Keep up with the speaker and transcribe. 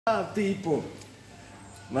People,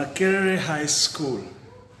 Makerere High School,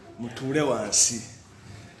 Mutule wansi.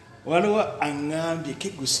 Waliwo angambye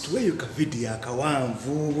Kegus tuweyo video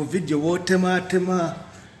akawanvu, video wotema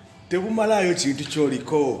tebumalayo kintu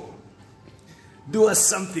kyoliko. Do us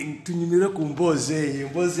something tunyumire ku mbozi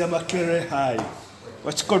ya Makerere High.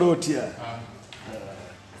 Wakikola otya?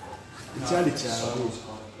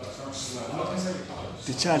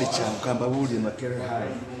 Tikyali kyangu kamba buli Makerere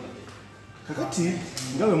High. Kakati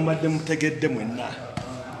ngawe mmadde mutegedde mwenna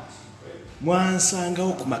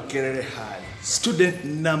mwansangawo ku Makerere High, student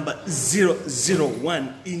number 001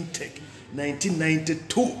 intake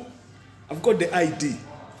 1992. I've got the ID.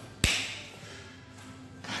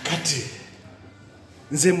 Kakati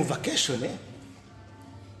nze mu vacation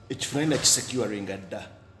ekifunanyi nakisecuringa dda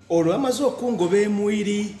olwo amaze okungoba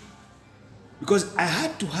emwiri because I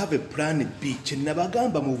had to have a plan B.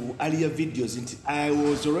 Chenabagamba mu earlier videos nti I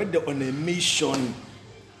was already on a mission.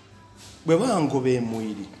 Bwe bangobe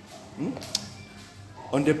emwiri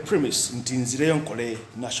on the premise nti nzireyo nkole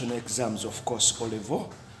national exams, of course, O level,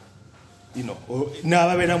 you know,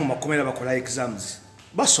 n'ababeera mu makomera bakola exams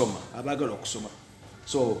basoma abagala okusoma,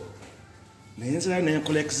 so nenzirayo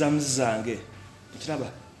nenkola exams zange.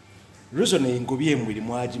 Kiraba reason engobye emwiri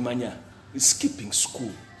mwagimanya, skipping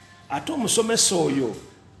school. Ate omusomesa oyo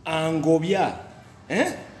angobya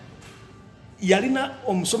yalina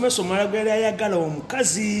omusomesa omulala gwe yali ayagala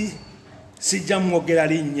omukazi, sijja mwogera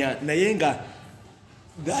linnya naye nga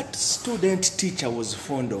that student teacher was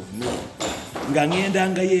fond of me. Nga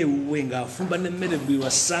ŋŋendanga yeewuwe ng'afumba n'emmere buli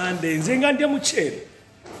lwa Sunday, nze nga ndya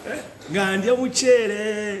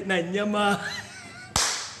muceere na nnyama.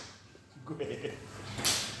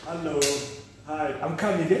 Hello, hi, I'm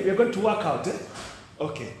coming. We're going to work out,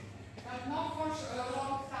 Okay.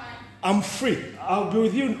 I'm free. I'll be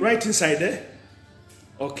with you right inside there.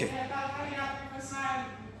 Okay.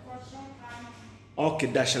 Okay,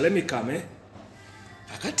 Dasha, let me come,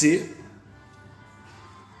 Akati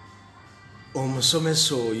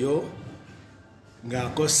omusomesa oyo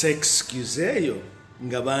ng'akosa excuse eyo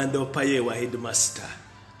nga bandopa ye wa headmaster.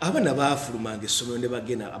 Abana baafulumanga essomero ne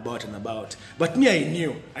bagenda about and about. But me,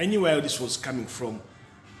 I knew where this was coming from.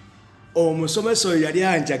 Omusomesa oyo yali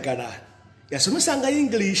anjagala. Yasomesanga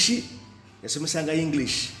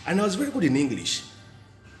English, and I was very good in English.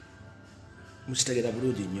 Mukitegera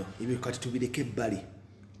bulungi nnyo, ebyo kati tubireke ebbali.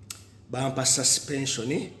 Bampa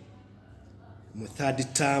suspension mu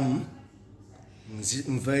third term,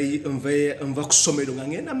 nva ku ssomero nga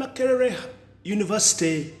ngenda Makerere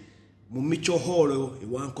University mu Mitchell Hall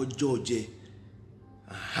ewanko George.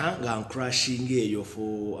 Nga crashing eyo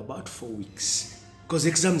for about 4 weeks because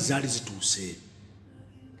exams zaali zituuse.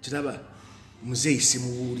 Kiraba muzeeyi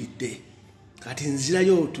simubuulidde kati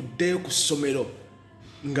nzirayo tuddeyo ku ssomero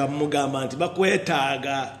nga mugamba nti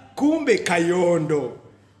bakwetaaga, kumbe Kayondo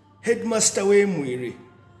headmaster w'emwiri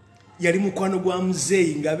yali mukwano gwa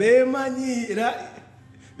muzeeyi nga beemanyi era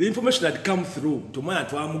the information had come through nti omwana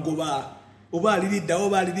twamugoba oba aliddawo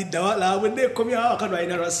laabwe ekomyawo akano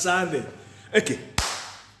alina lwa Sunday. Okay,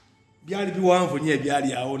 byali biwanvu nnyo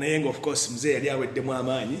ebyali awo naye nga of course muzeeyi yali aweddemu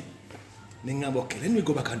amaanyi. Nengamba okay, let me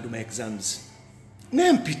go back and do my exams.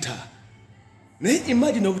 Nempita.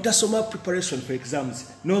 Imagine obutasoma preparation for exams.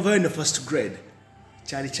 Nova in the first grade.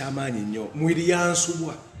 Kyali kyamaanyi nnyo. Mwiri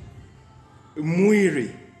yansubwa. Mwiri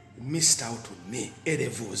missed out on me.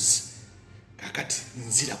 A-levels. Kakati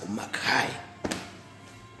nzira ku Makai.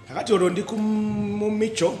 Kakati olwo ndi mu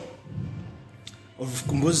Micho.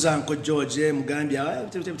 Kumbuza Uncle George mugambya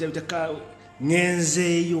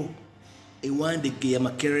ngenzeeyo ewandege ya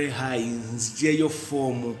Makerere High nzijeyo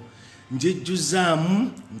fomu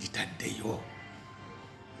njejjuzaamu njitaddeyo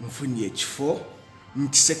nfunye ekifo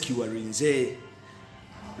nkisecurinze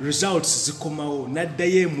results zikomawo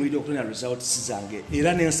naddayo emwiri okufuna results zange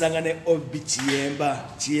era nensanga ne OB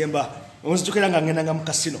Kiyemba onzijukira nga ngendanga mu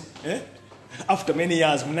kasino after many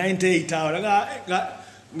years mu 98 awo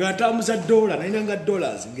nga ntambuza $, nalinanga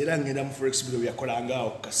dollars ngera ngenda mu forex bureau yakolanga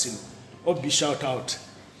ku kasino. OB shout out.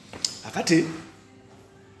 Akati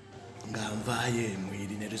nga nvaayo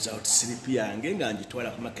emwiri ne result slip yange nga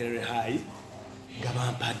njitwala ku Makerere High nga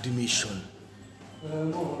bampa admission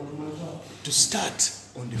to start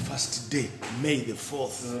on the first day, May the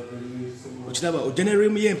 4th. Okiraba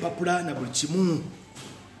ogenerimu y'empapula na buli kimu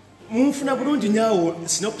munfuna bulungi nyawo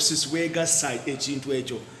synopsis wegasa ekintu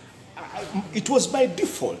ekyo. It was by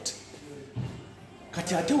default.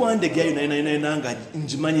 Kati ate wandegeayo 999 nga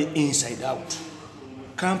njimanyi inside out.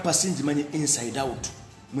 Campus njimanyi inside out.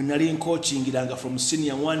 Mwenali ncoachingiranga from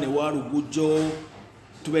senior 1 ewa Lugujo,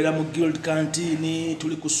 tubeera mu guild canteen,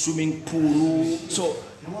 tuli ku swimming pool. So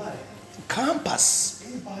campus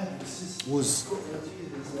was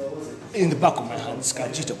in the back of my hands.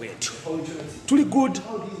 Kajita went. Tuli good.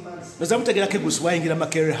 Nazamutegera Kegus wayingira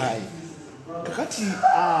Makerere High. Kakati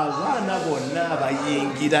abaana bonna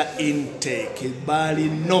bayingira intake bali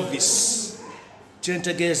novice.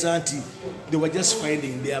 Kyentegeeza nti they were just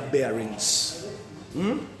finding their bearings.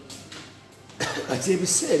 Kati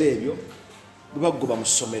ebiseera ebyo bwe bagoba mu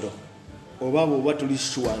ssomero oba bw'oba tuli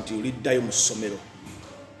sure nti oliddayo mu ssomero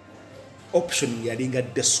option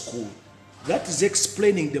yalingadde school. That is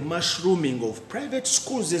explaining the mushrooming of private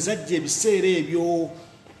schools ezajja ebiseera ebyo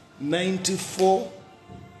 94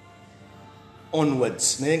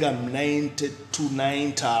 onwards. Naye nga 92,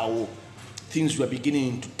 90 awo things were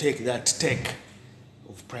beginning to take that take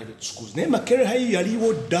of private schools. Naye Makerere High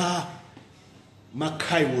yaliwo dda.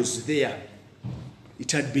 Mackay was there.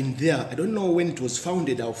 It had been there. I don't know when it was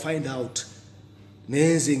founded. I'll find out.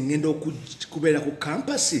 Nenze ngenda okubeera ku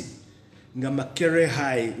campus nga Makerere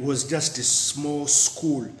High was just a small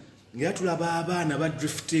school. Nga tulaba abaana ba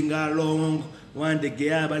drifting along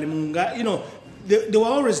wandege abalimu nga, you know, they were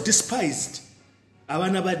always despised.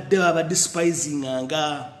 Abaana badde baba despising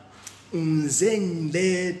nga nze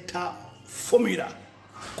ndeeta formula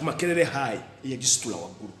ku Makerere High eyagisitula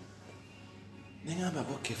waggulu. Nengamba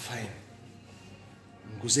okay fine.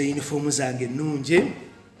 Nguze uniform zange ennungi,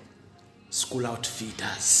 school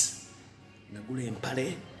outfitters. Nagula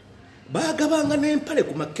empale. Bagabanga n'empale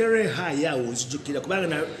ku Makerere High awo nzijukira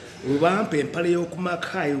kubanga bampa empale y'oku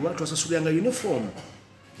Mackay batwasasulanga uniform.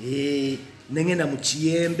 Nengenda mu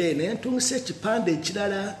kiyembe naye ntungisa ekipande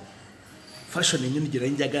ekirala fashion enyoni gye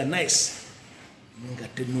njagala nice.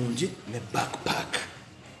 Nengatte ennungi ne backpack.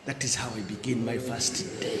 That is how I begin my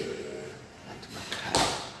first day at Mackay.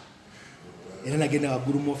 Era nagenda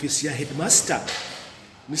waggulu mu office ya headmaster.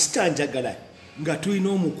 Mr. Njagala nga tulina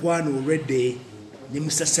omukwano already ne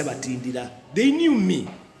Mr. Sebatindira. They knew me.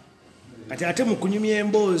 Kati ate mu kunyumya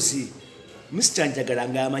emboozi Mr. Njagala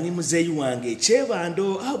ng'amanyi muzeeyi wange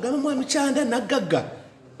Kyebando gamba mwami Kyanda nagagga.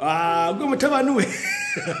 Gwe mutabani we.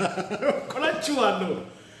 Kola ki wano?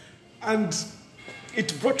 And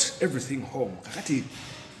it brought everything home. Kakati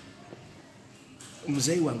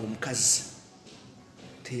muzeeyi wange omukazi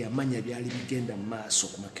teyamanya byali bigenda mu maaso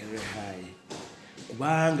ku Makerere High.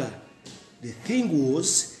 Kubanga the thing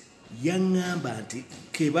was yaŋŋamba nti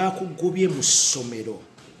ke baakugobye mu ssomero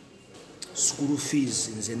school fees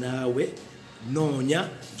nze naawe noonya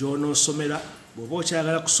gy'onoosomera bw'oba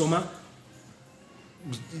okyagala kusoma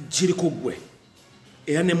kiri ku ggwe.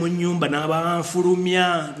 Era ne mu nnyumba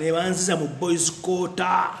n'abanfulumya ne banziza mu boys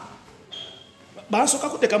quarter. Bansooka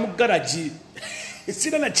kuteeka mu garagi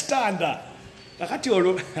sina na kitanda. Kakati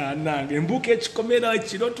olwo nange embuuka ekikomera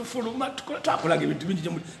kiro tufuluma twakolaga ebintu bingi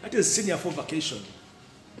that is senior for vacation.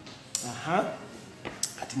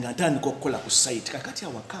 Kati nga ntandika okukola ku site. Kakati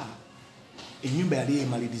awaka ennyumba yali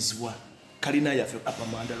emalirizibwa kalina yaffe Upper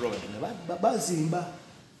Manda Road nga bazimba.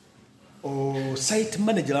 Site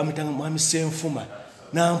manager bamuyitanga Mwami Senfuma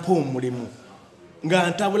nampa omulimu nga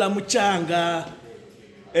ntabula mukyanga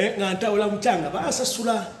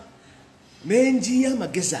bansasula nenjiya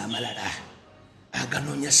amagezi amalala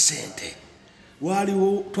aganoonya ssente.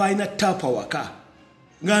 Waliwo twalina tapa waka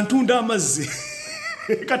nga ntunda amazzi.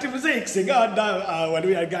 Kati muzeeyi kisenga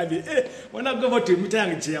waliwo yagambye wanagoba ti emita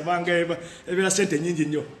yange kyeyabanga ebeera ssente nnyingi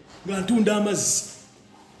nnyo nga ntunda amazzi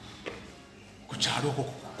ku kyalo okwo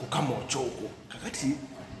ku Kamooki okwo. Kakati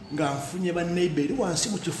nga nfunye banneiba eri wansi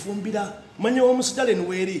mu kifumbira manya w'omusujja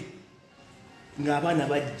weri ng'abaana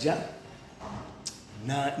bajja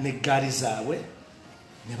n'eggaali zaabwe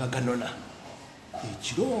ne baganona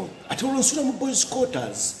ekiro ate olwonsula mu boys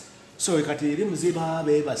quarters. So kati eri muzeeyi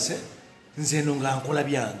beebase nze eno nga nkola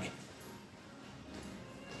byange.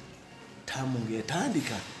 Tamu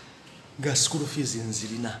ng'etandika nga school fees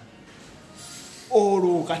nzirina.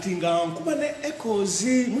 Olwo kati nga nkuba ne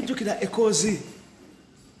ekozi mujjukira ekozi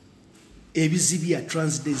ebizibya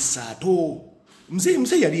Transday Saato.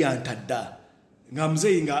 Muzeeyi yali yantadda nga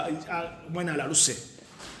muzeeyi nga mwana alaluse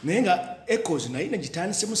naye nga ekozi naye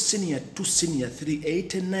nagitandise mu senior 2 senior 3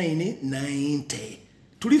 89 90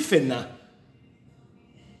 tuli ffenna.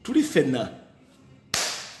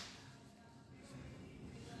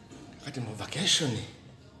 Kati mu vacation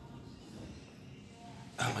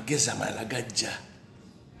amagezi amalala gajja.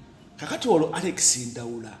 Kakati olwo Alex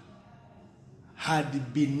Ndawula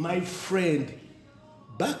had been my friend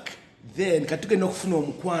back then. Kati tugenda okufuna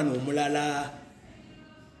omukwano omulala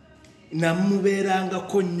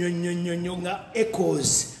namubeerangako nnyo nga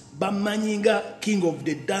Echoes bamanyi nga king of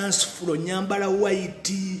the dance floor nyambala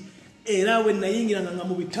white. Era we nayingiranga nga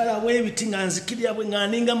mu bitala bw'ebiti nga nzikirya bwe nga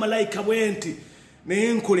ninga malayika bwenti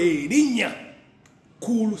naye nkola erinnya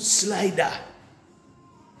cool slider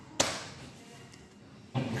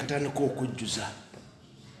nkatandika okujjuza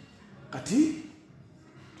kati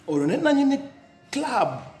olwo ne nanyini club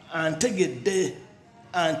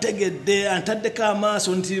antegedde antaddeko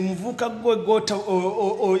amaaso nti muvuuka gwegota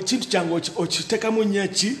ekintu kyange okitekamu nnyo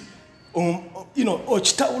ki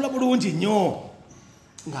okitawula bulungi nnyo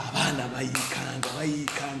ng'abaana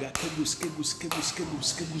bayiikanga kegusi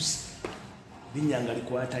linnya nga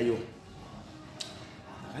likwatayo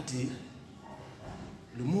kati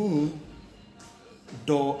lumu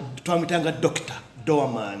twamuyitanga Dr.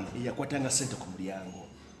 Doorman yakwatanga ssente ku mulyango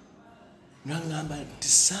n'aŋŋamba nti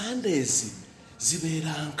Sundays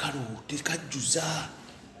zibeera nkalu tekajjuza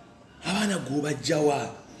abaana gw'obajjawa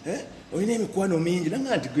olina emikwano mingi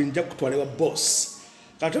naŋŋamba nti gwe nja kutwala ewa boss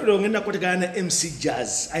kati olwo ngenda kutegana ne MC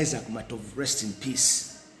Jazz Isaac Matov rest in peace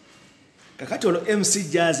kakati olwo MC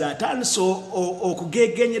Jazz atandise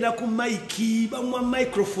okugegenyera ku maiki bamuwa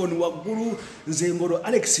microphone waggulu nze ngolo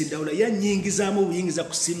Alex Ndawula yannyingizaamu obuyingiza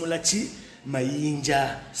kusimula ki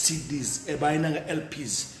mayinja CDs balinanga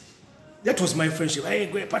LPs. That was my friendship. Hey,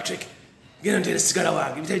 great Patrick. Get into the cigar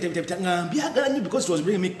wag. Because it was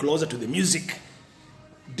bringing me closer to the music.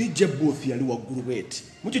 DJ Booth yali waggulu bweti.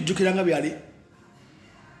 Mukijjukiranga byali.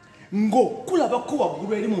 Ngo kulaba ko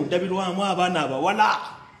waggulu eri mu ndabirwamu abaana abawala.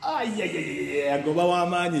 Agoba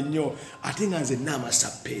w'amaanyi nnyo. Ate nga nze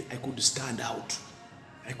n'amasappe. I could stand out.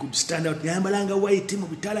 Nyambalanga white mu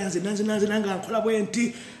bitala nze nanga nkola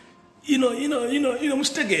bwenti.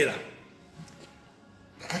 Musitegeera.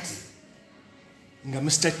 Kati nga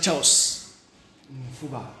Mr. Charles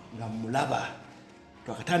nfuba nga mulaba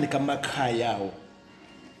twakatandika Makerere awo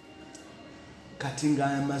kati nga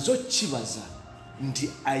amaze okkibaza nti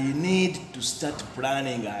I need to start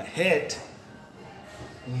planning ahead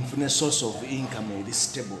nfune source of income eri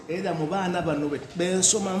stable era mu baana bano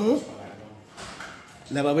bensomamu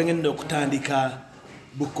laba bengenda okutandika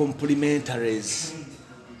bu complementaries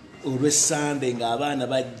olw'Sunday nga abaana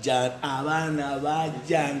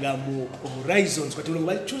bajjanga mu Horizons kati olwo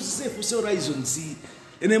bakyusise efuse Horizons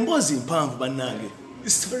eno emboozi mpanvu bannange.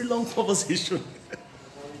 It's a very long conversation.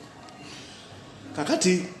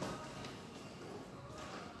 Kakati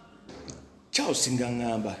Charles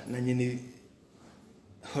ngangamba nanyini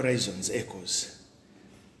Horizons Echoes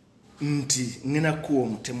nti ngena kuwa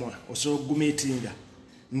omutemwa osobola okugumiitinga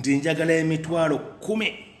nti njagala emitwalo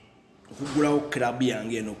 10 okugulawo club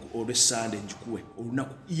yange eno olw'Sunday njikuwe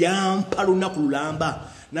olunaku yampa lunaku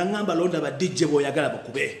lulamba naŋŋamba londa ba DJ bw'oyagala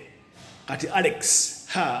bakube kati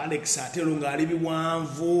Alex ate olwo ng'ali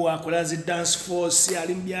biwanvu akola zi dance force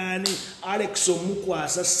ali mbyani Alex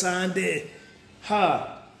omukwasa Sunday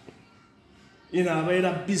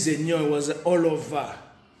abeera busy nnyo. It was all over.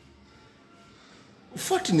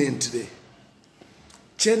 Fortunately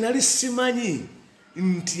kye nali simanyi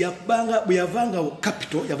nti bwe yavanga mu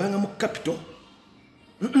capital.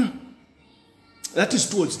 That is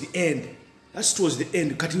towards the end.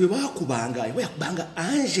 Kati we bakubanga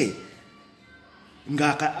Anje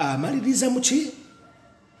nga amaliriza muki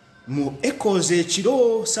mu Echoes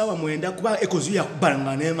ekiro sawa 9 kuba Echoes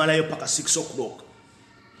yakubanga nemalayo paka 6 o'clock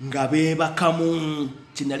nga bebakamu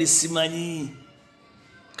kinali simanyi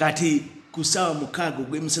kati kusawa 6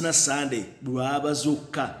 gw'emisana Sunday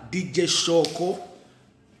bwabazuka DJ Shoko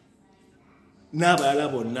n'abalala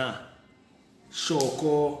bonna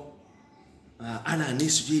Shoko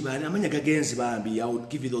Ananis Jibani amanya gagenzi bambi. I would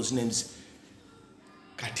give you those names.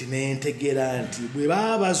 Kati nentegera nti bwe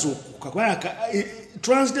babazukuka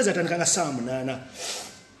Transdays atandikanga saa 8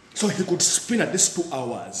 so he could spin at least 2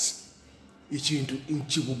 hours ekintu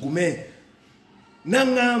nkibugume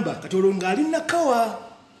naŋŋamba kati olwo ng'ali nakawa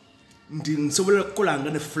nti nsobola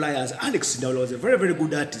okukolanga ne flyers. Alex Ndawula was a very very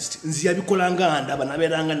good artist. Nzi yabikolanga ndaba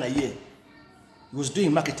nabeeranga naye. He was doing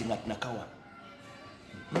marketing at Nakawa.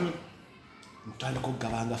 Ntandika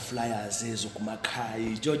okugabanga flyers ezo ku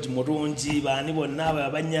Makai George Murungi baani bonna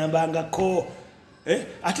abanyambangako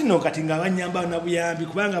ate no kati nga abanyamba na buyambi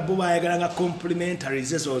kubanga bo bayagalanga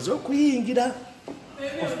complementaries ezo z'okuyingira.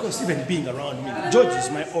 Of course, even being around me. George is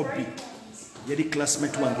my hobby. Yali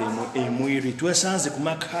classmate wange emwiri twesanze ku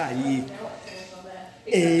Makai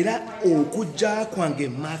era okujja kwange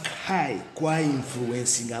Makai kwa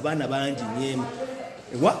influencing abaana bangi nyemu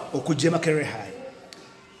okujja Makerere High.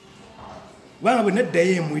 Banga bwe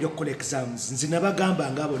neddayo emwiri okukola exams nzi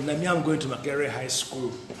nabagamba nga bonna I'm going to Makerere High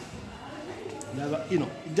School. Never, it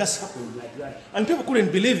just happened like that. And people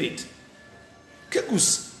couldn't believe it.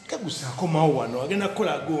 Kegus akomawo wano agenda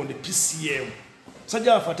kukola gundi PCM.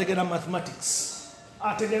 Sajja wafe ategera mathematics,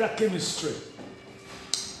 ategera chemistry.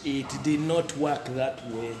 It did not work that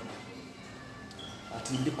way.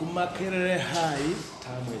 Ati ndi ku Makerere High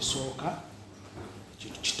taamu esooka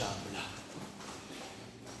ekintu kitambula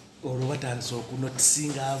olwo batandise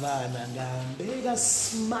okunotisinga abaana nga mbeera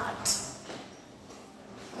smart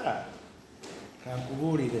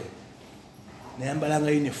kankubuulire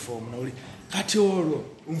nayambalanga uniform nawuli kati olwo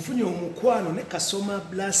nfunye omukwano ne kasoma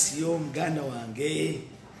blasio muganda wange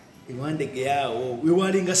ewandegeyawo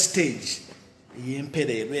wewalinga stage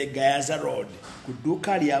ey'empereero egayaza road ku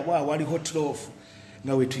dduuka lyabwe awali hotlof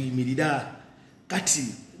nga wetuyimirira kati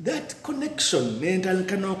that connection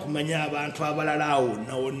nentandika n'okumanya abantu abalala awo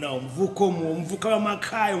wonna omuvuka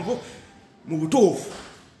w'amakaayo mu butuufu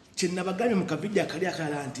kyenabagambye mu kavidiyo akali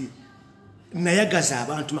akalala nti nayagaza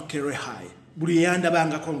abantu Makerere High buli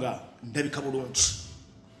eyandabangako nga ndabika bulungi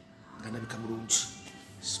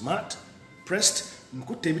smart pressed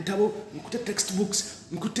nkutte ebitabo nkutte textbooks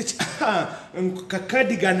nkutte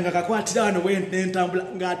kakadigan nga kakwatira wano nentambula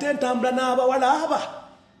ng'ate entambula n'abawala aba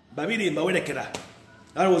babiri mbawerekera.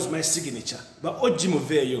 That was my signature. Ba oji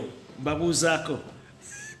muveeyo mbabuuzaako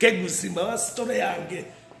Kegus mbawa story yange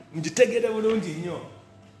ngitegere bulungi nnyo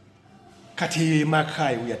kati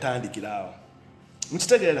Makai yatandikirawo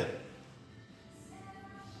mukitegeera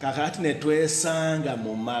kakati netwesanga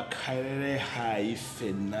mu Makerere High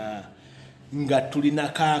ffenna nga tulina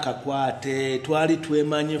kaakakwate twali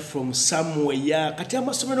twemanye from somewhere kati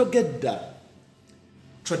amasomero gedda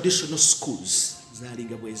traditional schools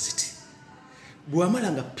zalinga bwe ziti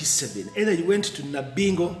bwamalanga P7 either you went to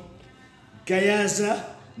Nabingo, Gayaza,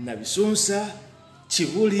 Nabisunsa,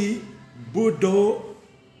 Chibuli, Budo.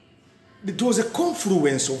 It was a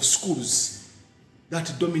confluence of schools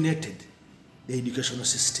that dominated the educational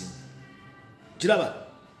system. Jiraba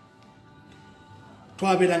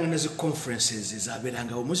twaberanga nazo conferences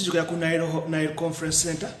ezaberanga omuzijukira ku Nile Conference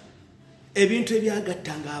Center ebintu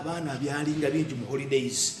ebyagattanga abaana byalinga bingi mu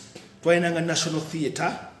holidays twalinanga National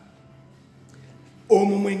Theatre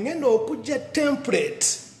omwo mwengenda okujja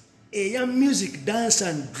template eya music dance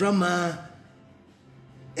and drama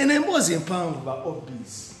enemboozi empanvu ba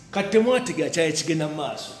hobbies kati temwatega kyaye kigenda mu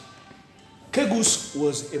maaso. Kegus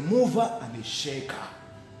was a mover and a shaker.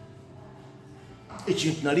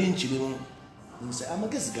 Ekintu nali nkirimu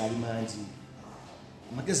amagezi gaali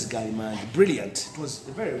mangi brilliant. It was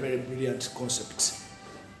a very, very brilliant concept.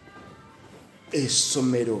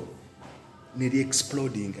 Essomero neri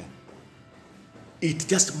exploding. It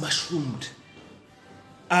just mushroomed.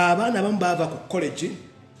 Abaana abamu baava ku college,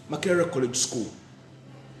 Makerere College School.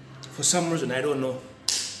 For some reason, I don't know.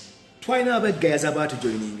 Twalina abaggayaza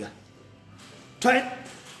abaatujoininga.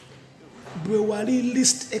 Bwe wali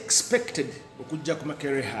least expected okujja ku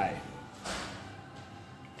Makerere High.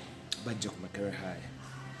 Bajja ku Makerere High.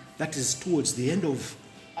 That is towards the end of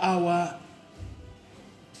our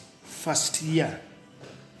first year,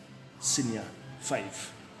 senior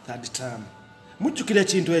 5, third term. Mujjukira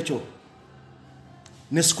ekintu ekyo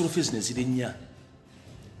ne school fees ne ziri nnya.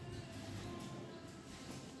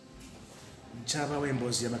 Nkyaba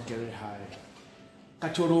emboozi ya Makerere High.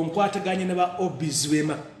 Kati olwo nkwataganye ne ba hobbies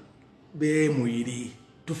b'emwiri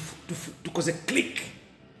tukoze click.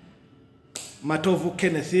 Matovu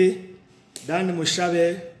Kenneth, Dan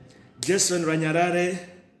Mushabe, Jason Ranyarare,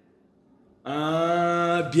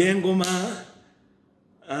 Biengoma,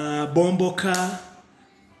 Bomboka.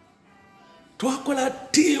 Twakola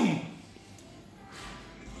team.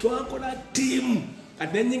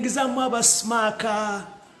 Ate nyingizamu abasmaka,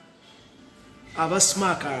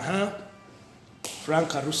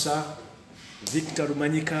 Frank Arusa, Victor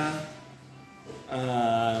Rumanyika,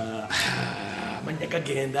 Manyaka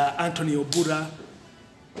Genda, Anthony Obura.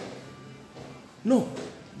 No,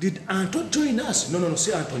 did Anton join us? No,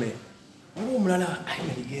 see Anthony.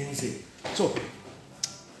 So,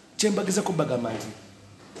 Chembagiza Kubagamati,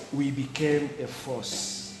 we became a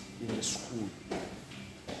force in the school.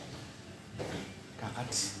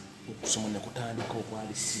 Kakati, someone kutandika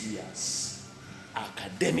okwali serious,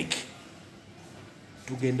 academic.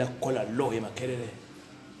 Tugenda kukola law ya Makerere.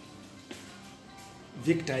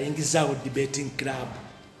 Victor ingizawo debating club.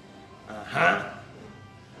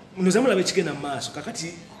 Munozamula bechigenda maaso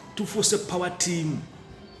kakati tufuuse power team.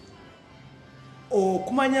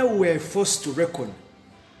 Kumanya we were forced to reckon.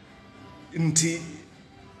 Nti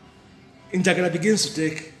Njagala begins to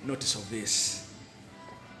take notice of this.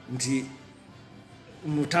 Nti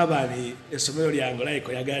mutabani esomero lyange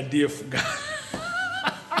layiko yagala DF ga.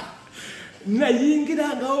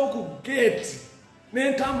 Nayingiranga ku gate.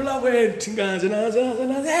 Nentambula bwenti nganze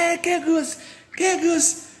naza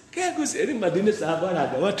Kegus eri madine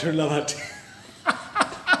sabaraga watola bati.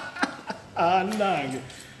 Nange.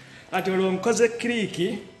 Ati olonkoze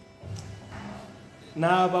kriki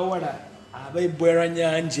n'abawala abaibwera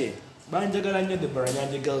nyanje banjagala nnyo the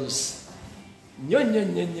Baranyanje girls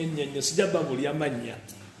nnyo sijaba buli amanya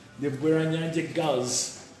the Baranyanje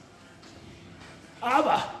girls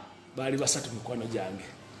aba bali basatu mikwano gyange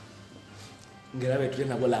ngerabe tuli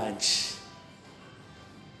nabo lunch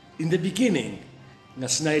in the beginning nga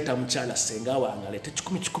sinayita mukyala senga wange alete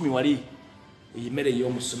 10 wali emmere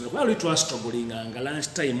y'omusomero kuba luli twasitogulinganga lunch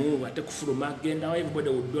time ate kufuluma agendawo everybody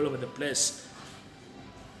would be all over the place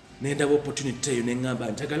nendaba opportunity eyo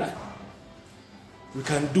neŋŋamba njagala we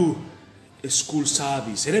can do a school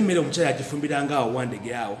service era emmere omukyala yagifumbiranga awo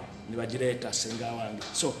wandege awo ne bagireeta senga wange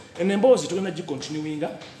so emboozi tugenda gicontinuinga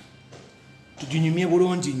tuginyumye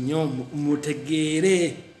bulungi nnyo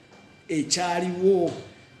mutegeere ekyaliwo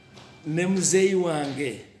ne muzeeyi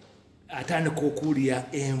wange atandika okuwulira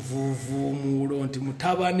envuuvuumuulo nti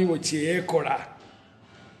mutabani we kyeyeekola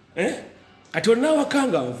kati olina awaka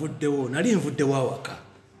nga nvuddewo nali nvuddewo awaka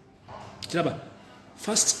kiraba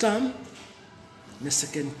first term ne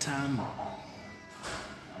second term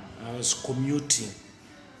I was commuting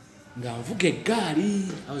nga nvuga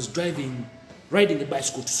eggaali I was riding a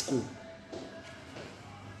bicycle to school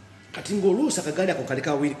kati ng'oluusi akagaali ako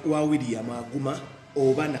kaleka wa William aguma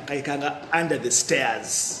oba nakayikanga under the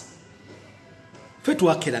stairs ffe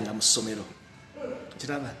twakeranga mu ssomero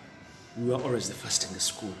kiraba we were always the first in the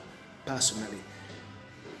school personally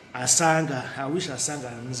asanga I wish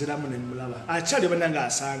asanga nziramu ne mulaba akyali bananga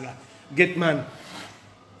asanga Getman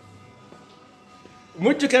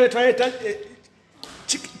mujjuke twayeta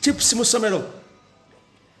chips mu ssomero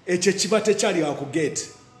ekyo kiba tekyali wa ku gate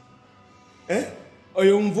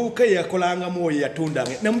oyo nvuuka yakolangamu oyo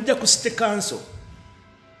yatundanga ne mujja ku city council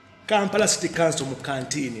Kampala City Council mu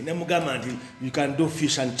canteen ne mugamba nti you can do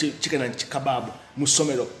fish and chicken and kebab mu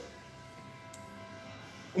ssomero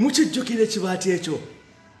mukijjukire kibaati ekyo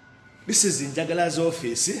this is njagala's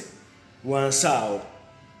office wansaawo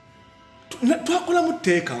twakola mu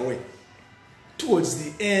takeaway towards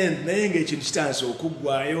the end naye ng'ekintu kitanse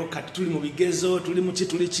okuggwayo kati tuli mu bigezo tuli mu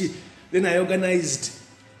ki then I organized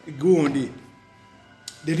gundi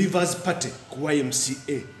the Rivers Party ku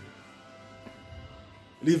YMCA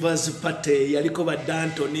Rivers Party yaliko ba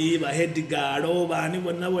Dantoni ba Edgar bani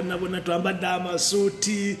bonna twambadde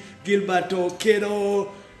amasuuti Gilbert Okero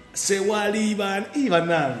Sewali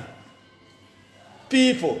even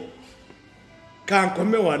people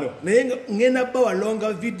kankome wano naye ngenda bawa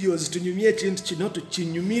longa videos tunyumye ekintu kino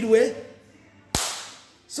tukinyumirwe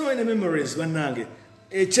so many memories bannange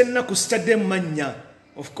ekyennaku sitadde manya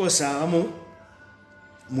of course abamu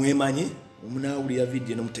mwemanyi omunaawulira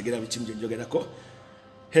video nomutegera bikimu gye njogerako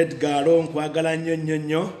Edgar nkwagala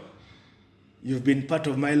nnyo you've been part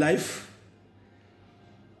of my life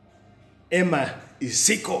Emma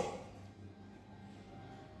Isiko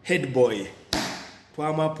head boy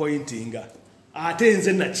twama pointinga ate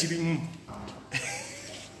nze nakirimu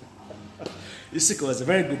Isiko was a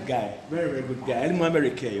very good guy very good guy ali mu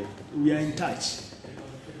America eyo we are in touch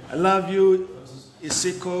I love you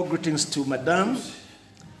Isiko greetings to madam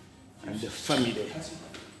and the family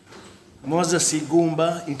Moses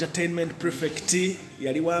Igumba entertainment prefect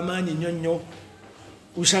yali wamaanyi nnyo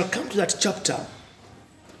we shall come to that chapter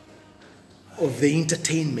of the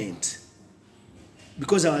entertainment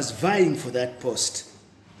because I was vying for that post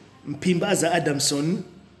Mpimbaza Adamson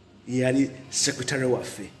yali secretary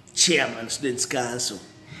waffe chairman students council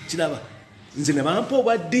kiraba nze ne bampa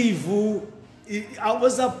obwa divu I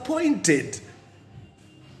was appointed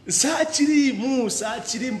saachirimu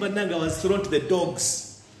bannanga was thrown to the dogs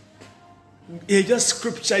just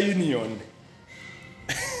scripture union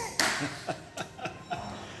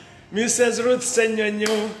Mrs. Ruth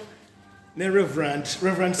Senyonyo ne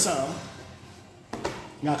Reverend Sam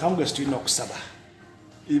nga kamuge tulina okusaba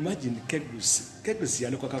imagine Kegus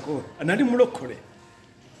yalikwakako anali mulokole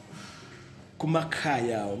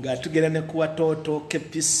kumakaya nga tugera ne ku watoto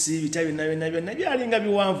kepisi bitabi nabyo byalinga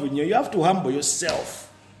biwanvu nnyo you have to humble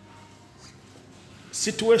yourself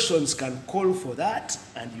situations can call for that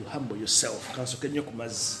and you humble yourself kansoke nnyo ku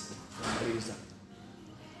mazzi amaliza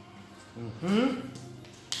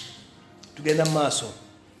tugenda maaso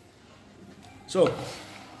so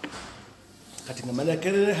kati nga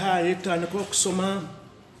Makerere high tutandika okusoma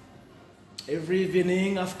every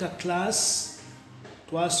evening after class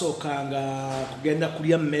twasookanga kugenda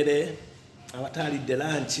kulya mmere abataalidde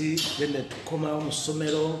lunch then tukomawo mu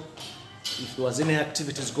ssomero if there was any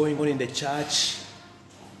activities going on in the church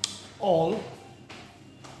or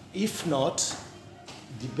if not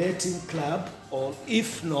debating club or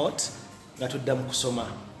if not nga tudda mu kusoma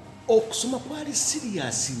okusoma kwali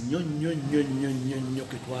serious nnyo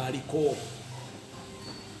ke twaliko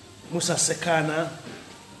Musa Sekana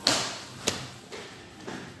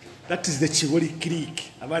That is the Chibuli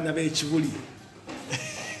Creek. Abana be Chibuli.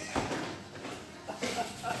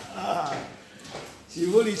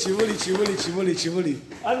 Chibuli.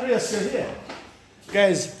 Andreas, you're here.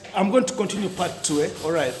 Guys, I'm going to continue part 2, eh?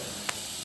 All right.